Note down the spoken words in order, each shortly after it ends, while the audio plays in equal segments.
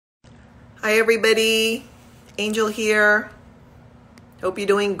Hi everybody, Angel here. Hope you're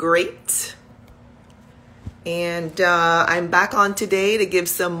doing great. And I'm back on today to give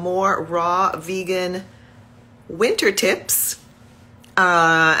some more raw vegan winter tips.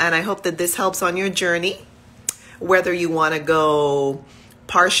 And I hope that this helps on your journey. Whether you want to go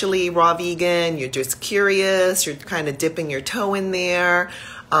partially raw vegan, you're just curious, you're kind of dipping your toe in there.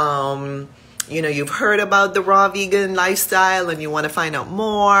 You've heard about the raw vegan lifestyle and you want to find out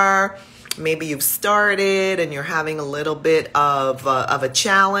more. Maybe you've started and you're having a little bit of a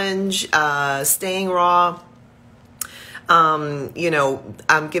challenge staying raw. I'm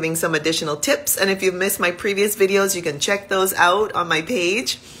giving some additional tips. And if you've missed my previous videos, you can check those out on my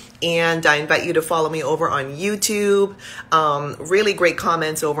page. And I invite you to follow me over on YouTube. Really great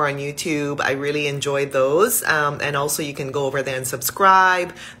comments over on YouTube. I really enjoyed those. And also you can go over there and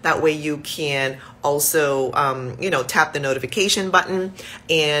subscribe. That way you can also, tap the notification button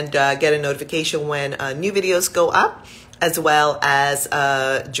and get a notification when new videos go up, as well as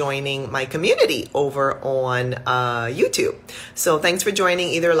joining my community over on YouTube. So thanks for joining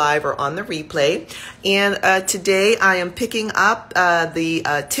either live or on the replay. And today I am picking up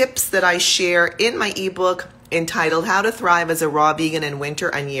the tips that I share in my ebook entitled How to Thrive as a Raw Vegan in Winter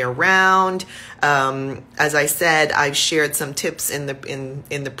and Year Round. As I said, I've shared some tips in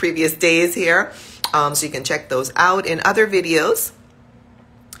the previous days here, so you can check those out in other videos.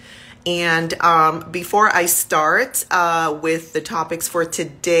 And before I start with the topics for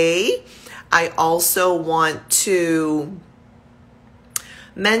today, I also want to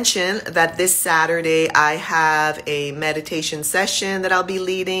mention that this Saturday I have a meditation session that I'll be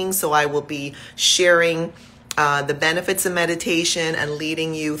leading. So I will be sharing the benefits of meditation and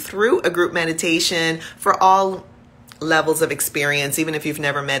leading you through a group meditation for all levels of experience. Even if you've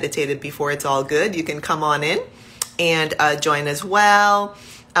never meditated before, it's all good. You can come on in and join as well.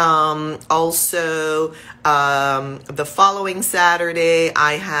 The following Saturday,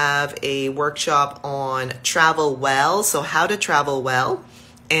 I have a workshop on travel well. So how to travel well.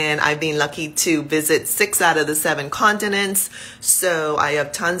 And I've been lucky to visit 6 out of the 7 continents. So I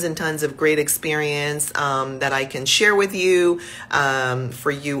have tons and tons of great experience that I can share with you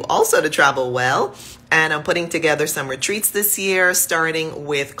for you also to travel well. And I'm putting together some retreats this year, starting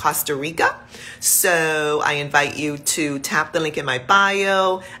with Costa Rica. So I invite you to tap the link in my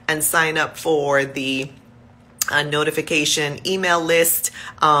bio and sign up for the notification email list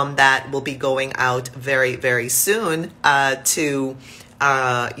that will be going out very, very soon to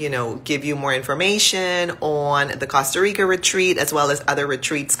give you more information on the Costa Rica retreat, as well as other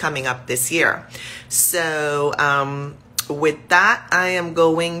retreats coming up this year. So with that, I am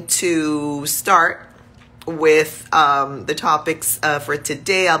going to start with the topics for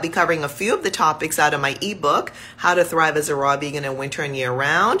today. I'll be covering a few of the topics out of my ebook, How to Thrive as a Raw Vegan in Winter and Year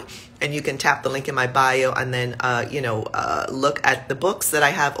Round. And you can tap the link in my bio and then, look at the books that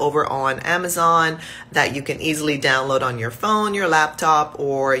I have over on Amazon that you can easily download on your phone, your laptop,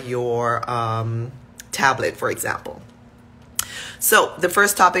 or your tablet, for example. So the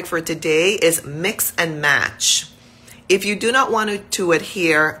first topic for today is mix and match. If you do not want to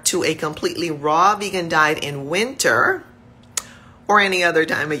adhere to a completely raw vegan diet in winter or any other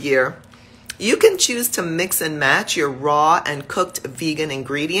time of year, you can choose to mix and match your raw and cooked vegan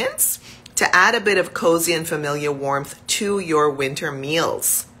ingredients to add a bit of cozy and familiar warmth to your winter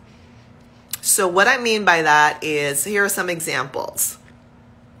meals. So what I mean by that is, here are some examples.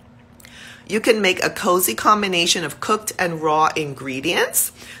 You can make a cozy combination of cooked and raw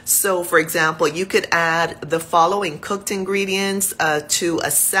ingredients. So for example, you could add the following cooked ingredients to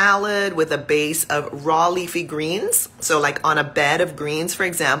a salad with a base of raw leafy greens. So like on a bed of greens, for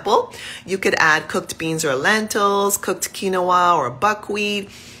example, you could add cooked beans or lentils, cooked quinoa or buckwheat.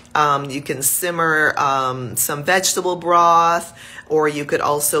 You can simmer some vegetable broth, or you could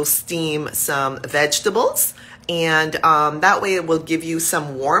also steam some vegetables. And that way it will give you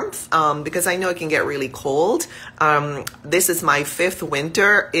some warmth because I know it can get really cold. This is my 5th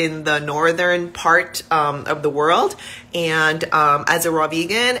winter in the northern part of the world, and as a raw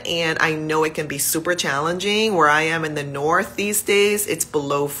vegan, and I know it can be super challenging. Where I am in the north these days, it's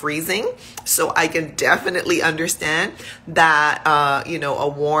below freezing. So I can definitely understand that, a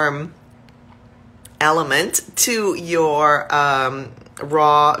warm element to your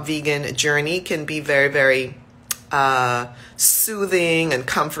raw vegan journey can be very, very soothing and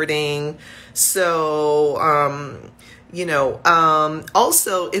comforting. So,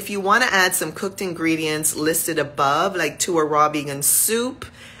 also if you want to add some cooked ingredients listed above, like to a raw vegan soup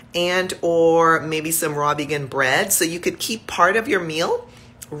and or maybe some raw vegan bread, so you could keep part of your meal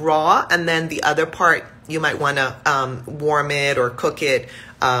raw, and then the other part you might want to warm it or cook it,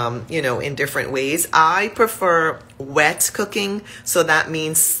 in different ways. I prefer wet cooking, so that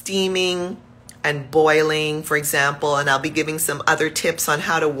means steaming and boiling, for example, and I'll be giving some other tips on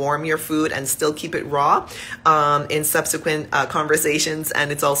how to warm your food and still keep it raw in subsequent conversations,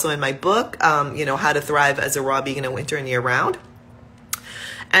 and it's also in my book, How to Thrive as a Raw Vegan in Winter and Year Round.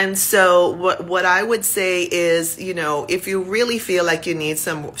 And so what I would say is, if you really feel like you need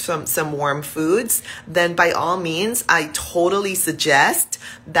some warm foods, then by all means, I totally suggest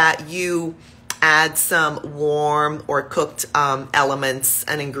that you add some warm or cooked elements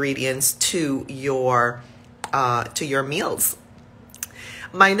and ingredients to your meals.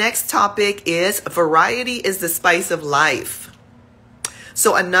 My next topic is variety is the spice of life.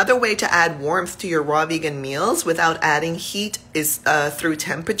 So another way to add warmth to your raw vegan meals without adding heat is through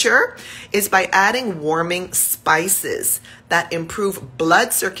temperature, is by adding warming spices that improve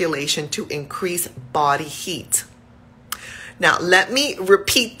blood circulation to increase body heat. Now, let me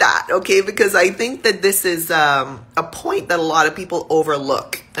repeat that, okay? Because I think that this is a point that a lot of people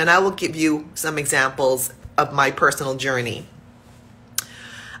overlook. And I will give you some examples of my personal journey.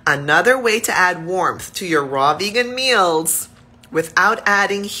 Another way to add warmth to your raw vegan meals without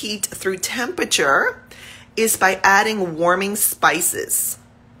adding heat through temperature is by adding warming spices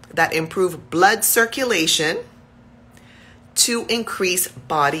that improve blood circulation to increase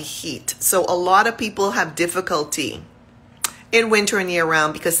body heat. So a lot of people have difficulty in winter and year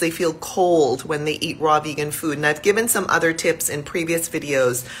round because they feel cold when they eat raw vegan food. And I've given some other tips in previous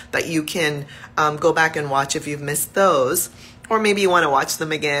videos that you can go back and watch if you've missed those. Or maybe you want to watch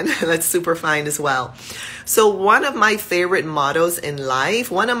them again. That's super fine as well. So one of my favorite mottos in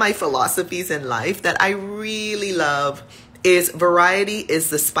life, one of my philosophies in life that I really love is variety is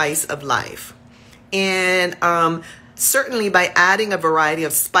the spice of life. And certainly by adding a variety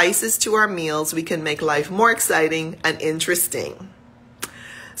of spices to our meals, we can make life more exciting and interesting.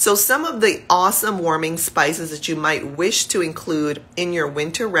 So some of the awesome warming spices that you might wish to include in your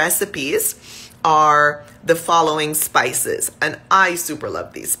winter recipes are the following spices. And I super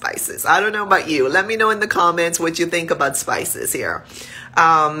love these spices. I don't know about you. Let me know in the comments what you think about spices here.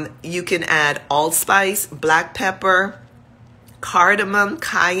 You can add allspice, black pepper, cardamom,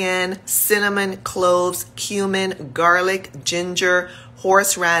 cayenne, cinnamon, cloves, cumin, garlic, ginger,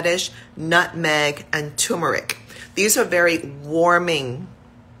 horseradish, nutmeg, and turmeric. These are very warming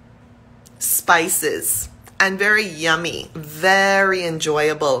spices and very yummy, very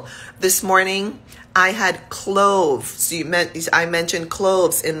enjoyable. This morning, I had cloves. I mentioned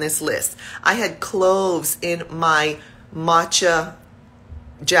cloves in this list. I had cloves in my matcha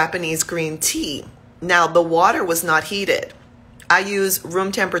Japanese green tea. Now, the water was not heated. I use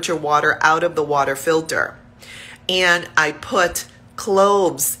room temperature water out of the water filter. And I put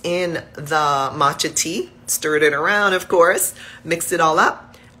cloves in the matcha tea, stirred it around, of course, mixed it all up.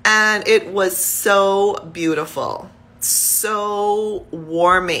 And it was so beautiful, so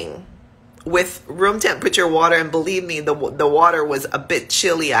warming with room temperature water. And believe me, the water was a bit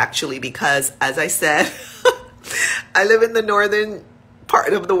chilly actually, because as I said, I live in the northern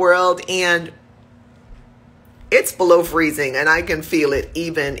part of the world and it's below freezing, and I can feel it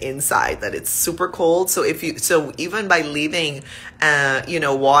even inside that it's super cold. So even by leaving,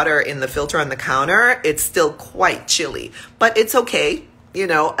 water in the filter on the counter, it's still quite chilly, but it's okay.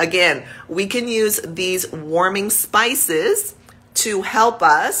 Again, we can use these warming spices to help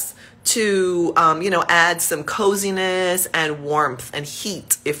us to, add some coziness and warmth and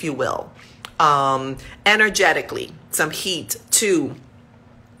heat, if you will, energetically, some heat to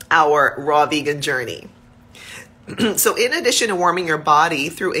our raw vegan journey. So in addition to warming your body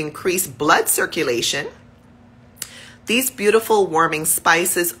through increased blood circulation, these beautiful warming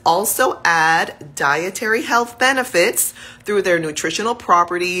spices also add dietary health benefits through their nutritional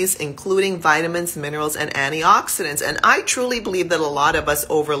properties, including vitamins, minerals, and antioxidants. And I truly believe that a lot of us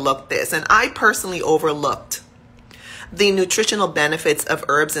overlook this. And I personally overlooked the nutritional benefits of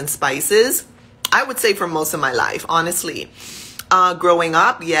herbs and spices, I would say for most of my life, honestly. Growing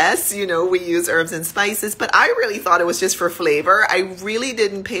up, yes, we use herbs and spices, but I really thought it was just for flavor. I really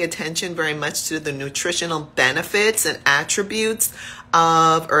didn't pay attention very much to the nutritional benefits and attributes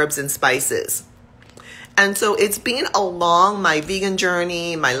of herbs and spices. And so it's been along my vegan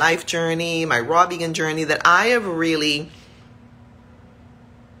journey, my life journey, my raw vegan journey that I have really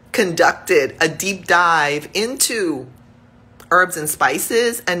conducted a deep dive into herbs and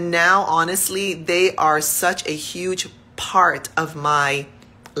spices. And now, honestly, they are such a huge part of my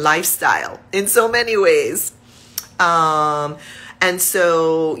lifestyle in so many ways. And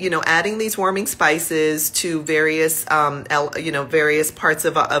so, adding these warming spices to various, various parts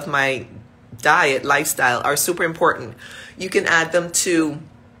of my diet, lifestyle are super important. You can add them to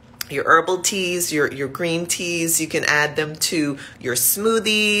your herbal teas, your green teas. You can add them to your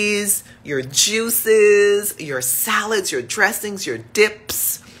smoothies, your juices, your salads, your dressings, your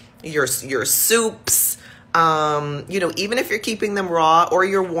dips, your soups. Even if you're keeping them raw or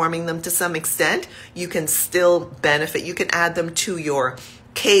you're warming them to some extent, you can still benefit. You can add them to your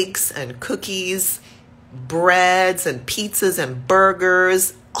cakes and cookies, breads and pizzas and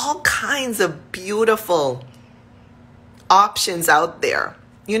burgers, all kinds of beautiful options out there.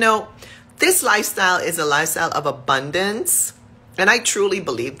 This lifestyle is a lifestyle of abundance, and I truly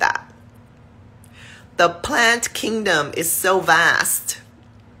believe that. The plant kingdom is so vast.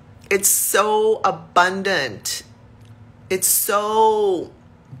 It's so abundant. It's so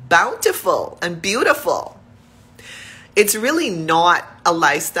bountiful and beautiful. It's really not a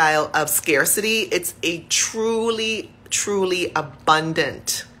lifestyle of scarcity. It's a truly, truly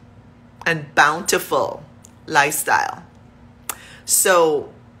abundant and bountiful lifestyle.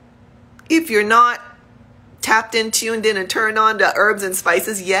 So if you're not tapped in, tuned in, and turned on to herbs and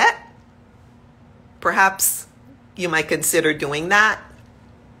spices yet, perhaps you might consider doing that,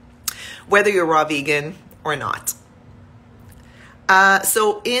 whether you're raw vegan or not.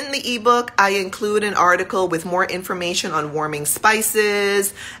 So in the ebook, I include an article with more information on warming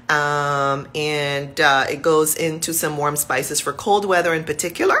spices, and it goes into some warm spices for cold weather in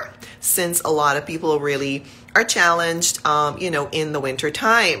particular, since a lot of people really are challenged, in the winter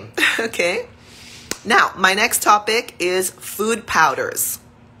time. Okay. Now, my next topic is food powders.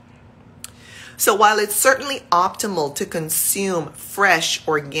 So while it's certainly optimal to consume fresh,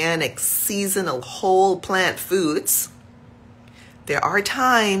 organic, seasonal, whole plant foods, there are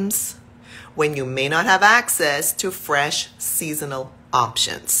times when you may not have access to fresh, seasonal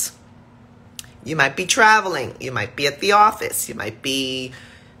options. You might be traveling. You might be at the office. You might be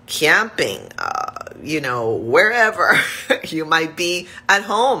camping, wherever. You might be at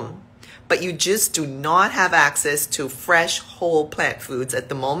home, but you just do not have access to fresh, whole plant foods at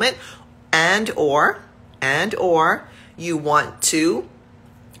the moment, and or you want to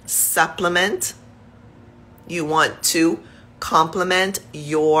supplement, you want to complement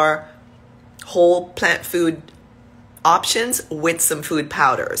your whole plant food options with some food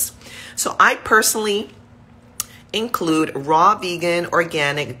powders. So I personally include raw, vegan,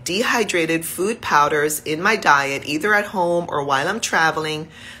 organic, dehydrated food powders in my diet, either at home or while I'm traveling,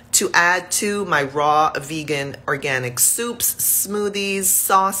 to add to my raw, vegan, organic soups, smoothies,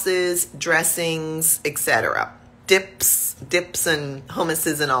 sauces, dressings, etc. Dips and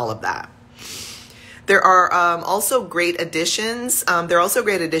hummuses and all of that. There are also great additions. There are also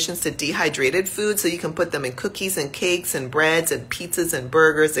great additions to dehydrated food, so you can put them in cookies and cakes and breads and pizzas and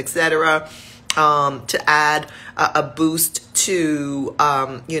burgers, etc. To add a boost to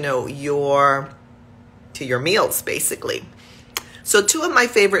your meals, basically. So two of my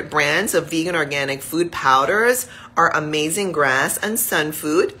favorite brands of vegan organic food powders are Amazing Grass and Sun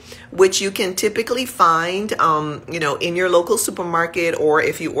Food, which you can typically find, in your local supermarket, or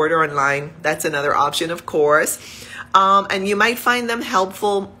if you order online, that's another option, of course. And you might find them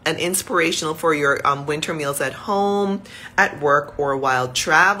helpful and inspirational for your winter meals at home, at work, or while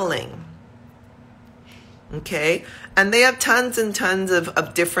traveling. Okay, and they have tons and tons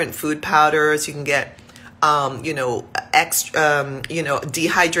of different food powders. You can get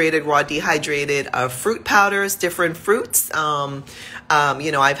dehydrated, raw dehydrated fruit powders, different fruits.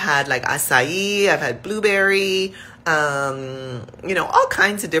 I've had like acai, I've had blueberry, all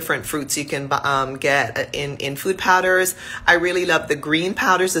kinds of different fruits you can get in food powders. I really love the green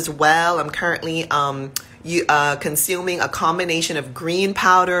powders as well. I'm currently consuming a combination of green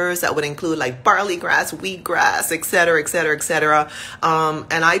powders that would include like barley grass, wheatgrass, etc., etc., etc.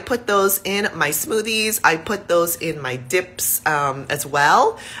 And I put those in my smoothies. I put those in my dips as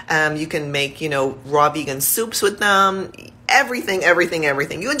well. You can make, raw vegan soups with them. Everything.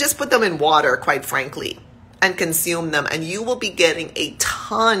 You can just put them in water, quite frankly, and consume them, and you will be getting a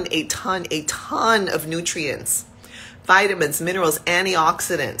ton of nutrients, vitamins, minerals,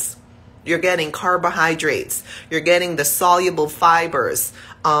 antioxidants. You're getting carbohydrates. You're getting the soluble fibers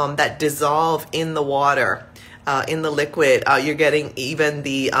that dissolve in the water, in the liquid. You're getting even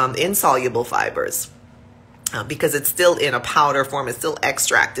the insoluble fibers because it's still in a powder form. It's still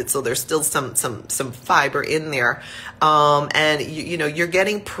extracted, so there's still some fiber in there. And you're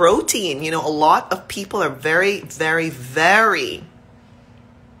getting protein. A lot of people are very, very, very,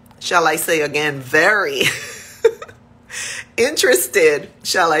 shall I say again, very interested,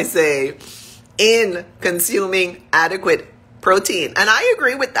 shall I say, in consuming adequate protein. And I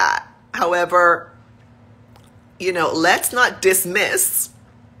agree with that. However, let's not dismiss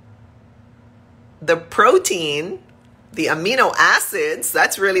the protein, the amino acids.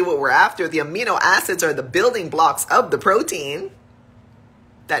 That's really what we're after. The amino acids are the building blocks of the protein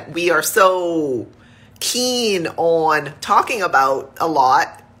that we are so keen on talking about a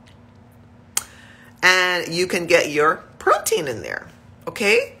lot. And you can get your protein in there,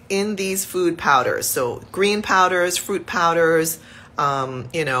 okay, in these food powders. So green powders, fruit powders,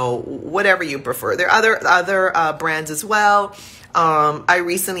 whatever you prefer. There are other brands as well. I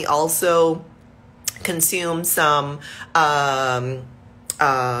recently also consumed some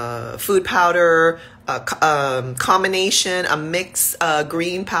food powder combination, a mix,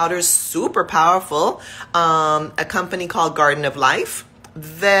 green powders, super powerful. A company called Garden of Life,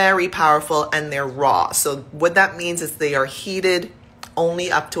 very powerful, and they're raw. So what that means is they are heated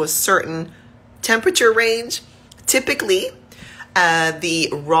only up to a certain temperature range. Typically, the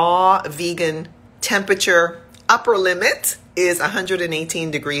raw vegan temperature upper limit is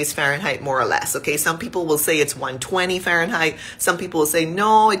 118 degrees Fahrenheit, more or less. Okay, some people will say it's 120 Fahrenheit. Some people will say,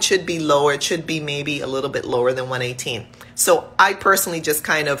 no, it should be lower. It should be maybe a little bit lower than 118. So I personally just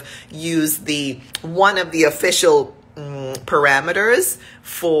kind of use one of the official parameters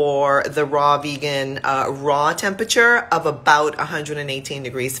for the raw vegan raw temperature of about 118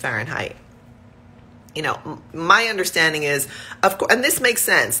 degrees Fahrenheit. My understanding is, of course, and this makes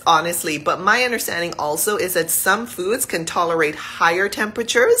sense, honestly, but my understanding also is that some foods can tolerate higher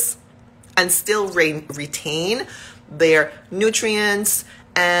temperatures and still retain their nutrients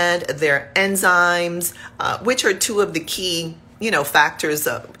and their enzymes, which are two of the key, factors,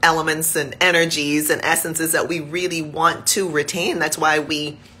 elements and energies and essences that we really want to retain. That's why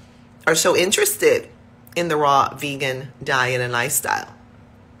we are so interested in the raw vegan diet and lifestyle.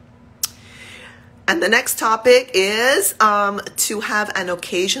 And the next topic is to have an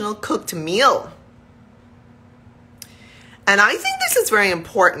occasional cooked meal. And I think this is very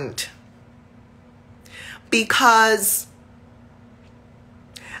important because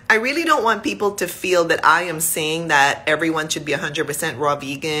I really don't want people to feel that I am saying that everyone should be 100% raw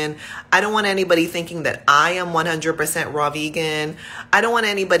vegan. I don't want anybody thinking that I am 100% raw vegan. I don't want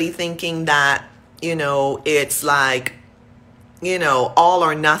anybody thinking that, it's like, all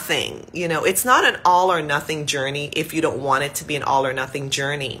or nothing. It's not an all or nothing journey if you don't want it to be an all or nothing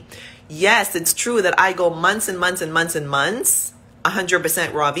journey. Yes, it's true that I go months and months and months and months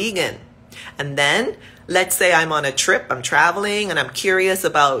 100% raw vegan. And then let's say I'm on a trip, I'm traveling, and I'm curious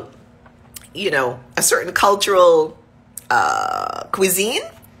about, a certain cultural cuisine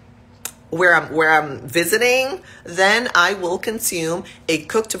where I'm visiting, then I will consume a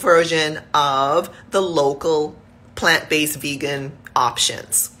cooked version of the local plant-based vegan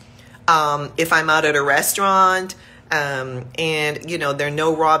options. If I'm out at a restaurant and there are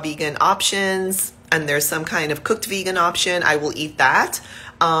no raw vegan options and there's some kind of cooked vegan option, I will eat that.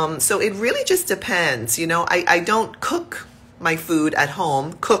 So it really just depends. I don't cook my food at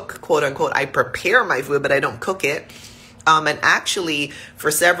home, quote unquote. I prepare my food, but I don't cook it. And actually,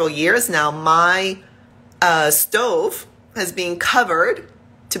 for several years now, my stove has been covered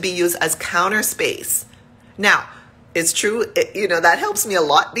to be used as counter space. Now, it's true, that helps me a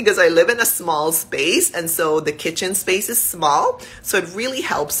lot because I live in a small space, and so the kitchen space is small. So it really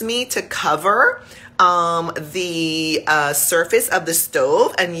helps me to cover the surface of the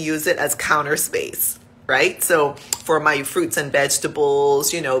stove and use it as counter space, right? So for my fruits and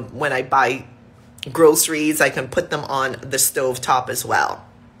vegetables, when I buy groceries, I can put them on the stove top as well.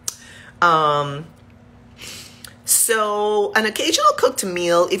 So an occasional cooked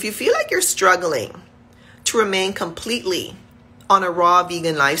meal, if you feel like you're struggling to remain completely on a raw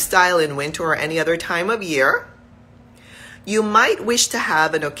vegan lifestyle in winter or any other time of year, you might wish to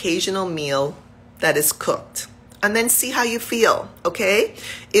have an occasional meal that is cooked and then see how you feel, okay?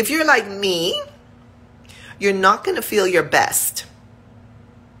 If you're like me, you're not going to feel your best.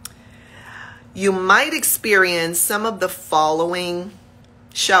 You might experience some of the following,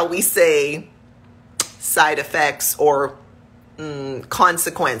 shall we say, side effects or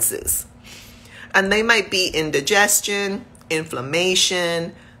consequences. And they might be indigestion,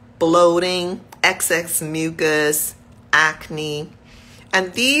 inflammation, bloating, excess mucus, acne.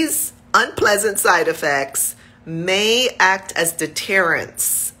 And these unpleasant side effects may act as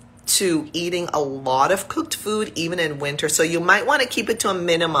deterrents to eating a lot of cooked food, even in winter. So you might want to keep it to a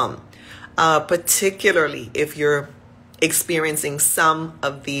minimum, particularly if you're experiencing some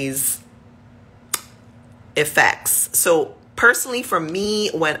of these effects. So personally, for me,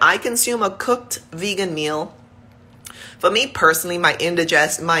 when I consume a cooked vegan meal, for me personally, my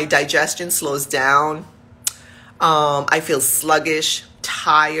digestion slows down. I feel sluggish,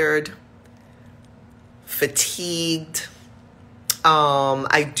 tired, fatigued.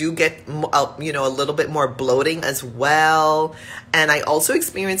 I do get, a little bit more bloating as well. And I also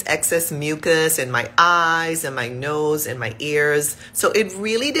experience excess mucus in my eyes and my nose and my ears. So it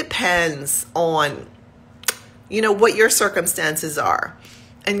really depends on, what your circumstances are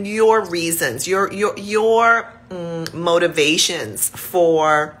and your reasons, your motivations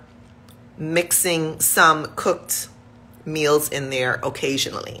for mixing some cooked meals in there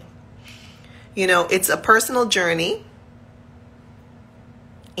occasionally. It's a personal journey.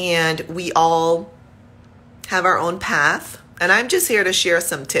 And we all have our own path. And I'm just here to share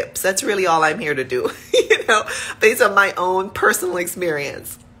some tips. That's really all I'm here to do, based on my own personal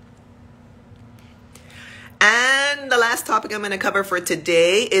experience. And the last topic I'm going to cover for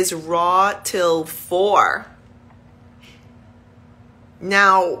today is raw till 4.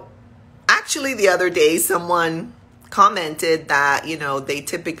 Now, actually the other day, someone commented that, they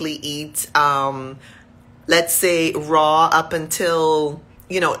typically eat, let's say raw up until,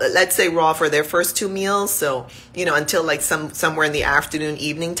 let's say raw for their first 2 meals. So, until like somewhere in the afternoon,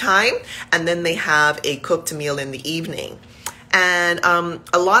 evening time. And then they have a cooked meal in the evening. And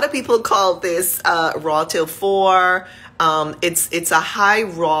a lot of people call this raw till 4. It's a high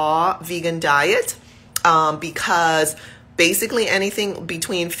raw vegan diet because basically anything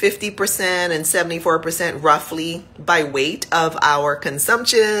between 50% and 74% roughly by weight of our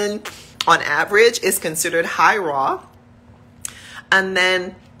consumption on average is considered high raw. And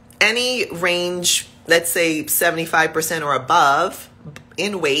then any range, let's say 75% or above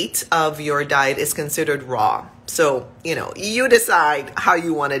in weight of your diet is considered raw. So, you decide how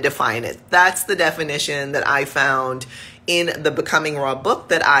you want to define it. That's the definition that I found in the Becoming Raw book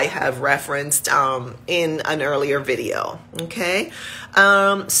that I have referenced in an earlier video. Okay.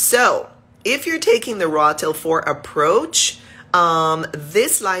 So if you're taking the raw till 4 approach,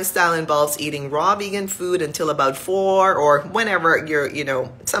 this lifestyle involves eating raw vegan food until about 4 or whenever you're,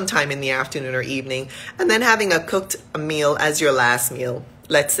 sometime in the afternoon or evening, and then having a cooked meal as your last meal.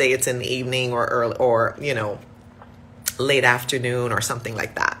 Let's say it's in the evening or early or, late afternoon or something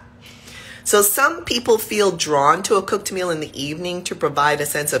like that. So some people feel drawn to a cooked meal in the evening to provide a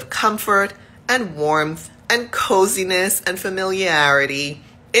sense of comfort and warmth and coziness and familiarity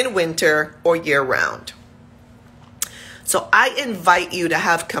in winter or year round. So I invite you to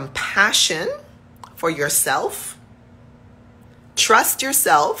have compassion for yourself, trust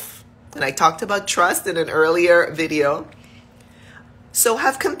yourself, and I talked about trust in an earlier video. So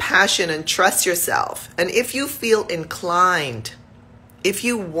have compassion and trust yourself. And if you feel inclined, if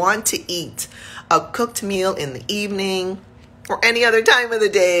you want to eat a cooked meal in the evening or any other time of the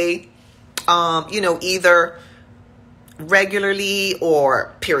day, either regularly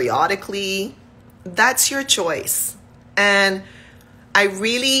or periodically, that's your choice. And I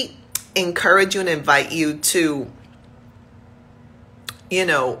really encourage you and invite you to,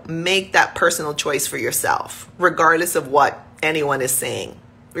 make that personal choice for yourself, regardless of what anyone is saying,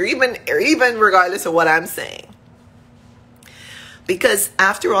 or even regardless of what I'm saying. Because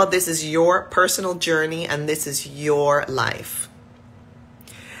after all, this is your personal journey and this is your life.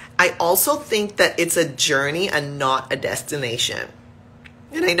 I also think that it's a journey and not a destination.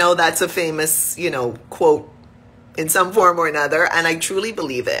 And I know that's a famous, quote in some form or another, and I truly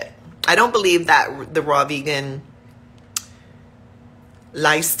believe it. I don't believe that the raw vegan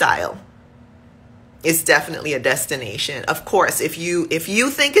lifestyle is definitely a destination. Of course, if you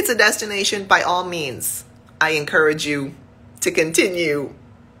think it's a destination, by all means, I encourage you to continue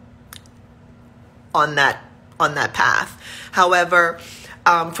on that path. However,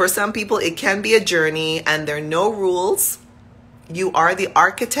 for some people, it can be a journey and there are no rules. You are the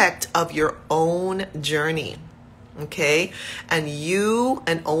architect of your own journey. Okay? And you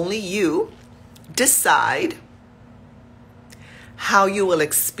and only you decide how you will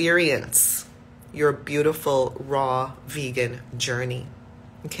experience your beautiful raw vegan journey.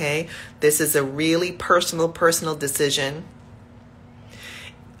 Okay? This is a really personal decision.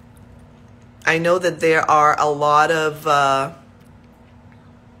 I know that there are a lot of,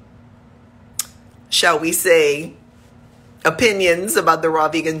 shall we say, opinions about the raw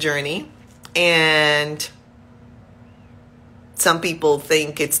vegan journey. And some people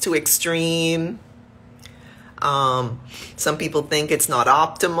think it's too extreme. Some people think it's not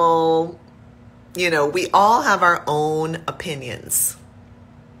optimal. We all have our own opinions.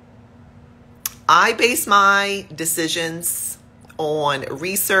 I base my decisions on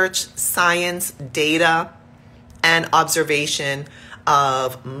research, science, data, and observation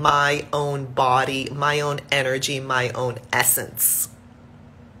of my own body, my own energy, my own essence,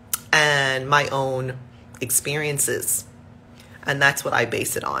 and my own experiences. And that's what I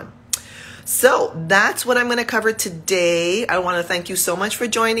base it on. So that's what I'm going to cover today. I want to thank you so much for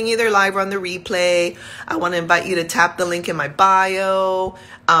joining, either live or on the replay. I want to invite you to tap the link in my bio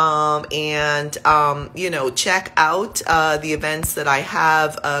and check out the events that I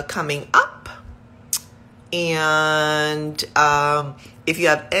have coming up. And if you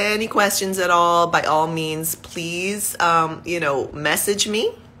have any questions at all, by all means, please, message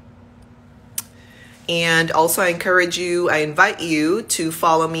me. And also I invite you to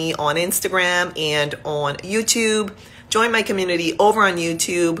follow me on Instagram and on YouTube. Join my community over on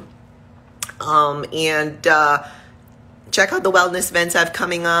YouTube. And check out the wellness events I have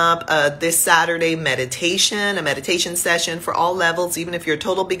coming up. This Saturday, a meditation session for all levels. Even if you're a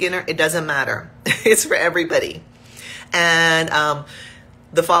total beginner, it doesn't matter. It's for everybody. And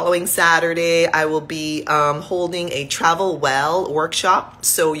the following Saturday, I will be holding a Travel Well workshop.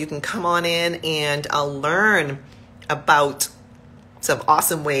 So you can come on in and learn about some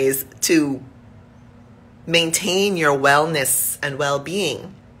awesome ways to maintain your wellness and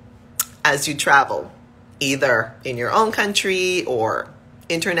well-being as you travel, either in your own country or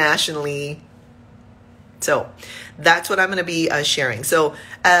internationally. So that's what I'm going to be sharing. So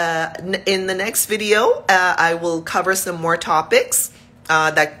in the next video, I will cover some more topics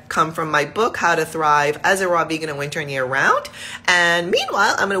that come from my book, How to Thrive as a Raw Vegan in Winter and Year Round. And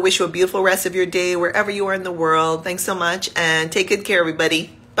meanwhile, I'm going to wish you a beautiful rest of your day wherever you are in the world. Thanks so much and take good care,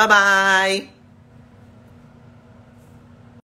 everybody. Bye-bye.